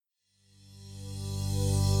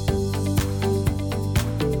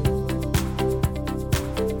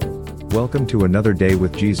Welcome to another day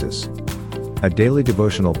with Jesus, a daily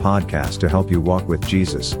devotional podcast to help you walk with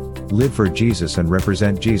Jesus, live for Jesus, and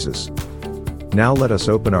represent Jesus. Now let us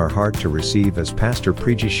open our heart to receive as Pastor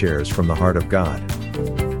Preji shares from the heart of God.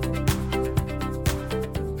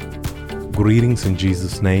 Greetings in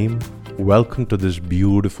Jesus' name. Welcome to this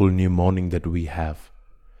beautiful new morning that we have.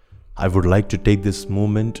 I would like to take this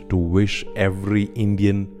moment to wish every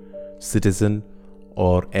Indian citizen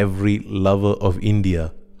or every lover of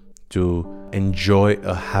India to enjoy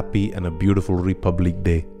a happy and a beautiful Republic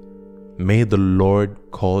Day. May the Lord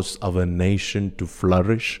cause our nation to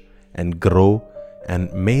flourish and grow, and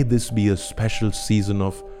may this be a special season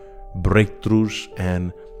of breakthroughs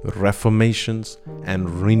and reformations and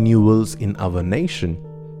renewals in our nation.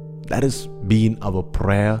 That has been our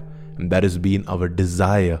prayer and that has been our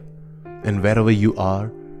desire. And wherever you are,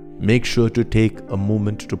 make sure to take a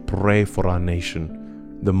moment to pray for our nation.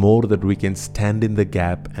 The more that we can stand in the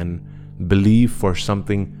gap and believe for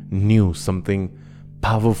something new, something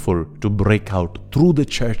powerful to break out through the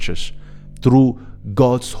churches, through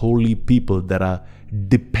God's holy people that are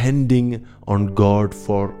depending on God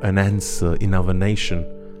for an answer in our nation,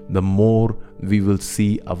 the more we will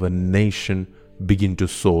see our nation begin to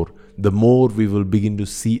soar. The more we will begin to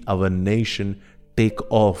see our nation take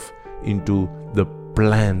off into the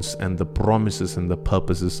plans and the promises and the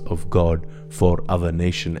purposes of God for our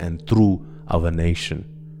nation and through our nation.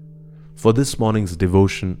 For this morning's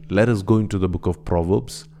devotion, let us go into the book of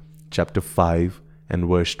Proverbs, chapter 5 and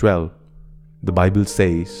verse 12. The Bible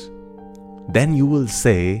says, "Then you will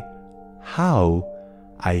say, 'How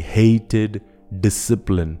I hated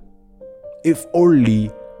discipline. If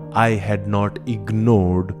only I had not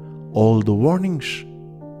ignored all the warnings.'"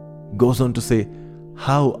 Goes on to say,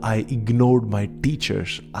 "How I ignored my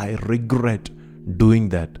teachers. I regret doing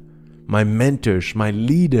that. My mentors, my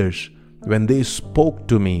leaders, when they spoke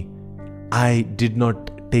to me, I did not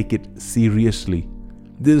take it seriously."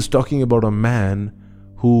 This is talking about a man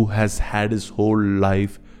who has had his whole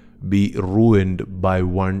life be ruined by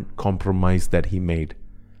one compromise that he made.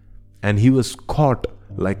 And he was caught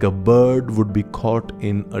like a bird would be caught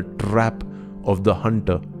in a trap of the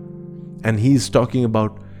hunter. And he's talking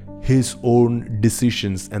about his own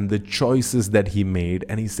decisions and the choices that he made.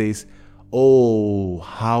 And he says, "Oh,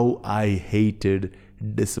 how I hated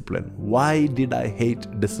discipline. Why did I hate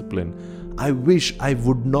discipline? I wish I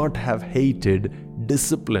would not have hated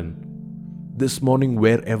discipline." This morning,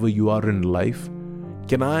 wherever you are in life,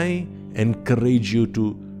 can I encourage you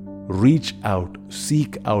to reach out,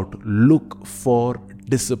 seek out, look for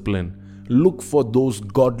discipline. Look for those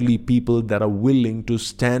godly people that are willing to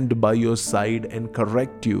stand by your side and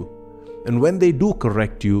correct you. And when they do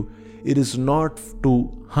correct you, it is not to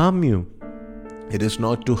harm you. It is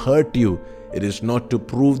not to hurt you. It is not to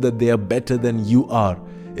prove that they are better than you are.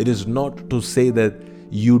 It is not to say that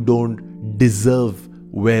you don't deserve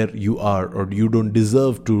where you are or you don't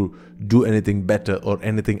deserve to do anything better or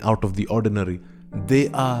anything out of the ordinary. They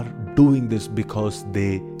are doing this because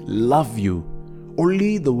they love you.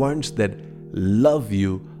 Only the ones that love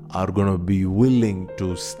you are going to be willing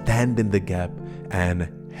to stand in the gap and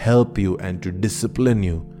help you and to discipline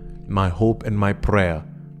you. My hope and my prayer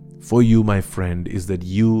for you, my friend, is that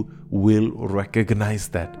you will recognize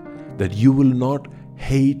that you will not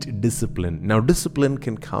hate discipline. Now, discipline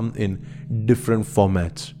can come in different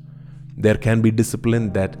formats. There can be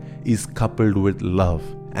discipline that is coupled with love,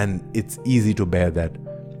 and it's easy to bear that.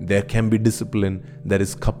 There can be discipline that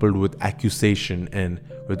is coupled with accusation and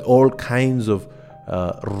with all kinds of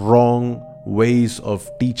wrong ways of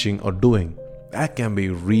teaching or doing. That can be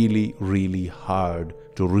really, really hard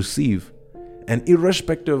to receive. And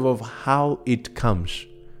irrespective of how it comes,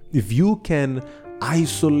 if you can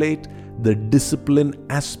isolate the discipline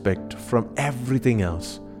aspect from everything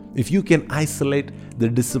else, if you can isolate the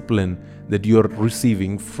discipline that you're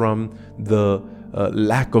receiving from the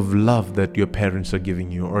lack of love that your parents are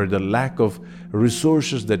giving you or the lack of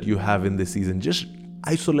resources that you have in this season, just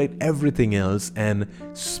isolate everything else and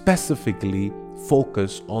specifically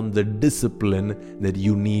focus on the discipline that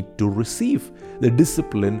you need to receive, the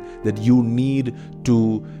discipline that you need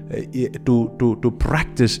to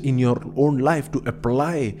practice in your own life, to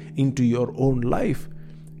apply into your own life.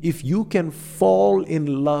 If you can fall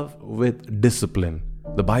in love with discipline,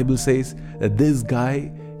 the Bible says that this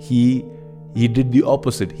guy, he did the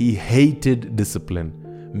opposite. He hated discipline.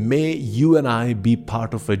 May you and I be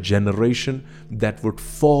part of a generation that would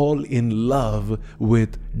fall in love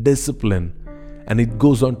with discipline. And it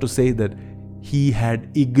goes on to say that he had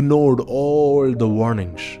ignored all the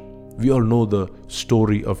warnings. We all know the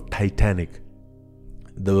story of Titanic.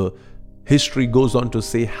 The history goes on to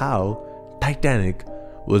say how Titanic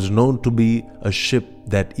was known to be a ship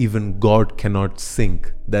that even God cannot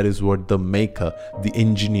sink. That is what the maker, the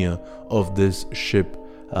engineer of this ship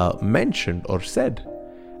mentioned or said.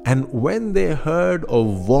 And when they heard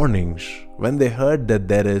of warnings, when they heard that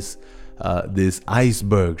there is these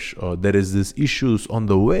icebergs or there is these issues on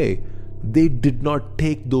the way, they did not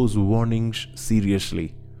take those warnings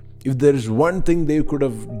seriously. If there is one thing they could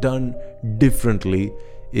have done differently,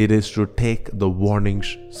 it is to take the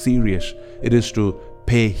warnings serious. It is to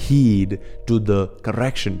pay heed to the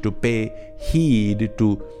correction, to pay heed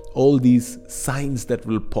to all these signs that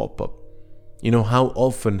will pop up. How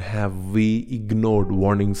often have we ignored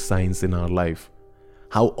warning signs in our life?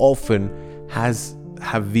 How often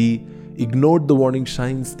have we ignored the warning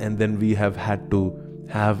signs, and then we have had to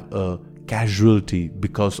have a casualty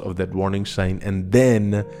because of that warning sign, and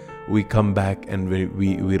then we come back and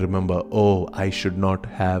we remember, oh, I should not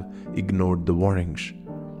have ignored the warnings.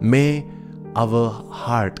 May our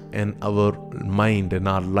heart and our mind and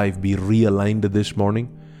our life be realigned this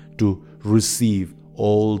morning to receive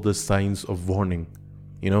all the signs of warning.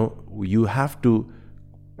 You have to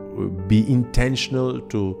be intentional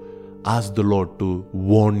to ask the Lord to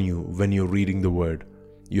warn you when you're reading the word.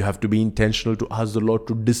 You have to be intentional to ask the Lord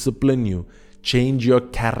to discipline you, change your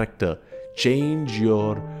character, change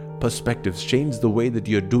your perspectives, change the way that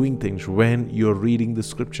you're doing things when you're reading the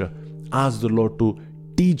scripture. Ask the Lord to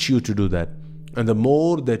teach you to do that. And the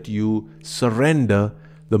more that you surrender,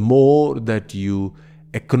 the more that you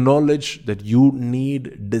acknowledge that you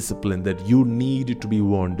need discipline, that you need to be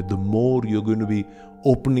warned, the more you're going to be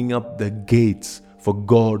opening up the gates for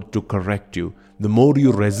God to correct you. The more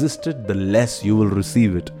you resist it, the less you will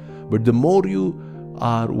receive it. But the more you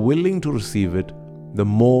are willing to receive it, the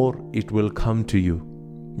more it will come to you.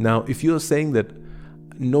 Now, if you're saying that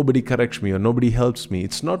nobody corrects me or nobody helps me,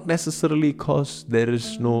 it's not necessarily because there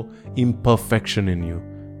is no imperfection in you.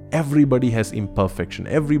 Everybody has imperfection.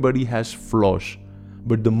 Everybody has flaws.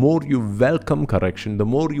 But the more you welcome correction, the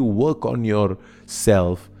more you work on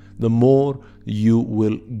yourself, the more you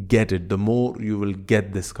will get it, the more you will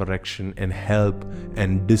get this correction and help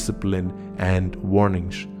and discipline and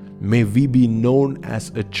warnings. May we be known as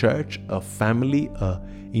a church, a family, a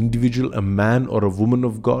individual, a man or a woman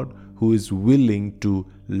of God who is willing to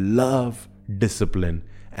love discipline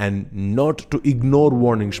and not to ignore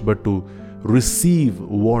warnings, but to receive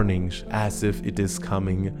warnings as if it is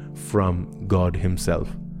coming from God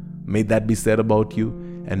Himself. May that be said about you,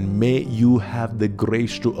 and may you have the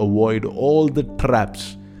grace to avoid all the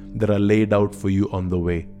traps that are laid out for you on the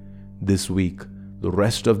way. This week, the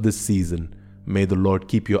rest of this season, may the Lord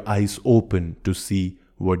keep your eyes open to see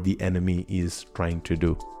what the enemy is trying to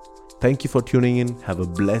do. Thank you for tuning in. Have a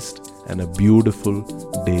blessed and a beautiful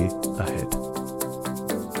day ahead.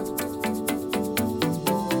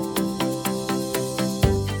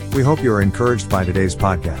 We hope you are encouraged by today's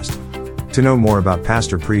podcast. To know more about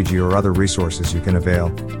Pastor Preji or other resources you can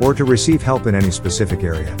avail, or to receive help in any specific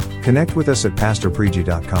area, connect with us at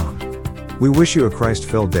pastorpreji.com. We wish you a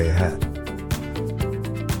Christ-filled day ahead.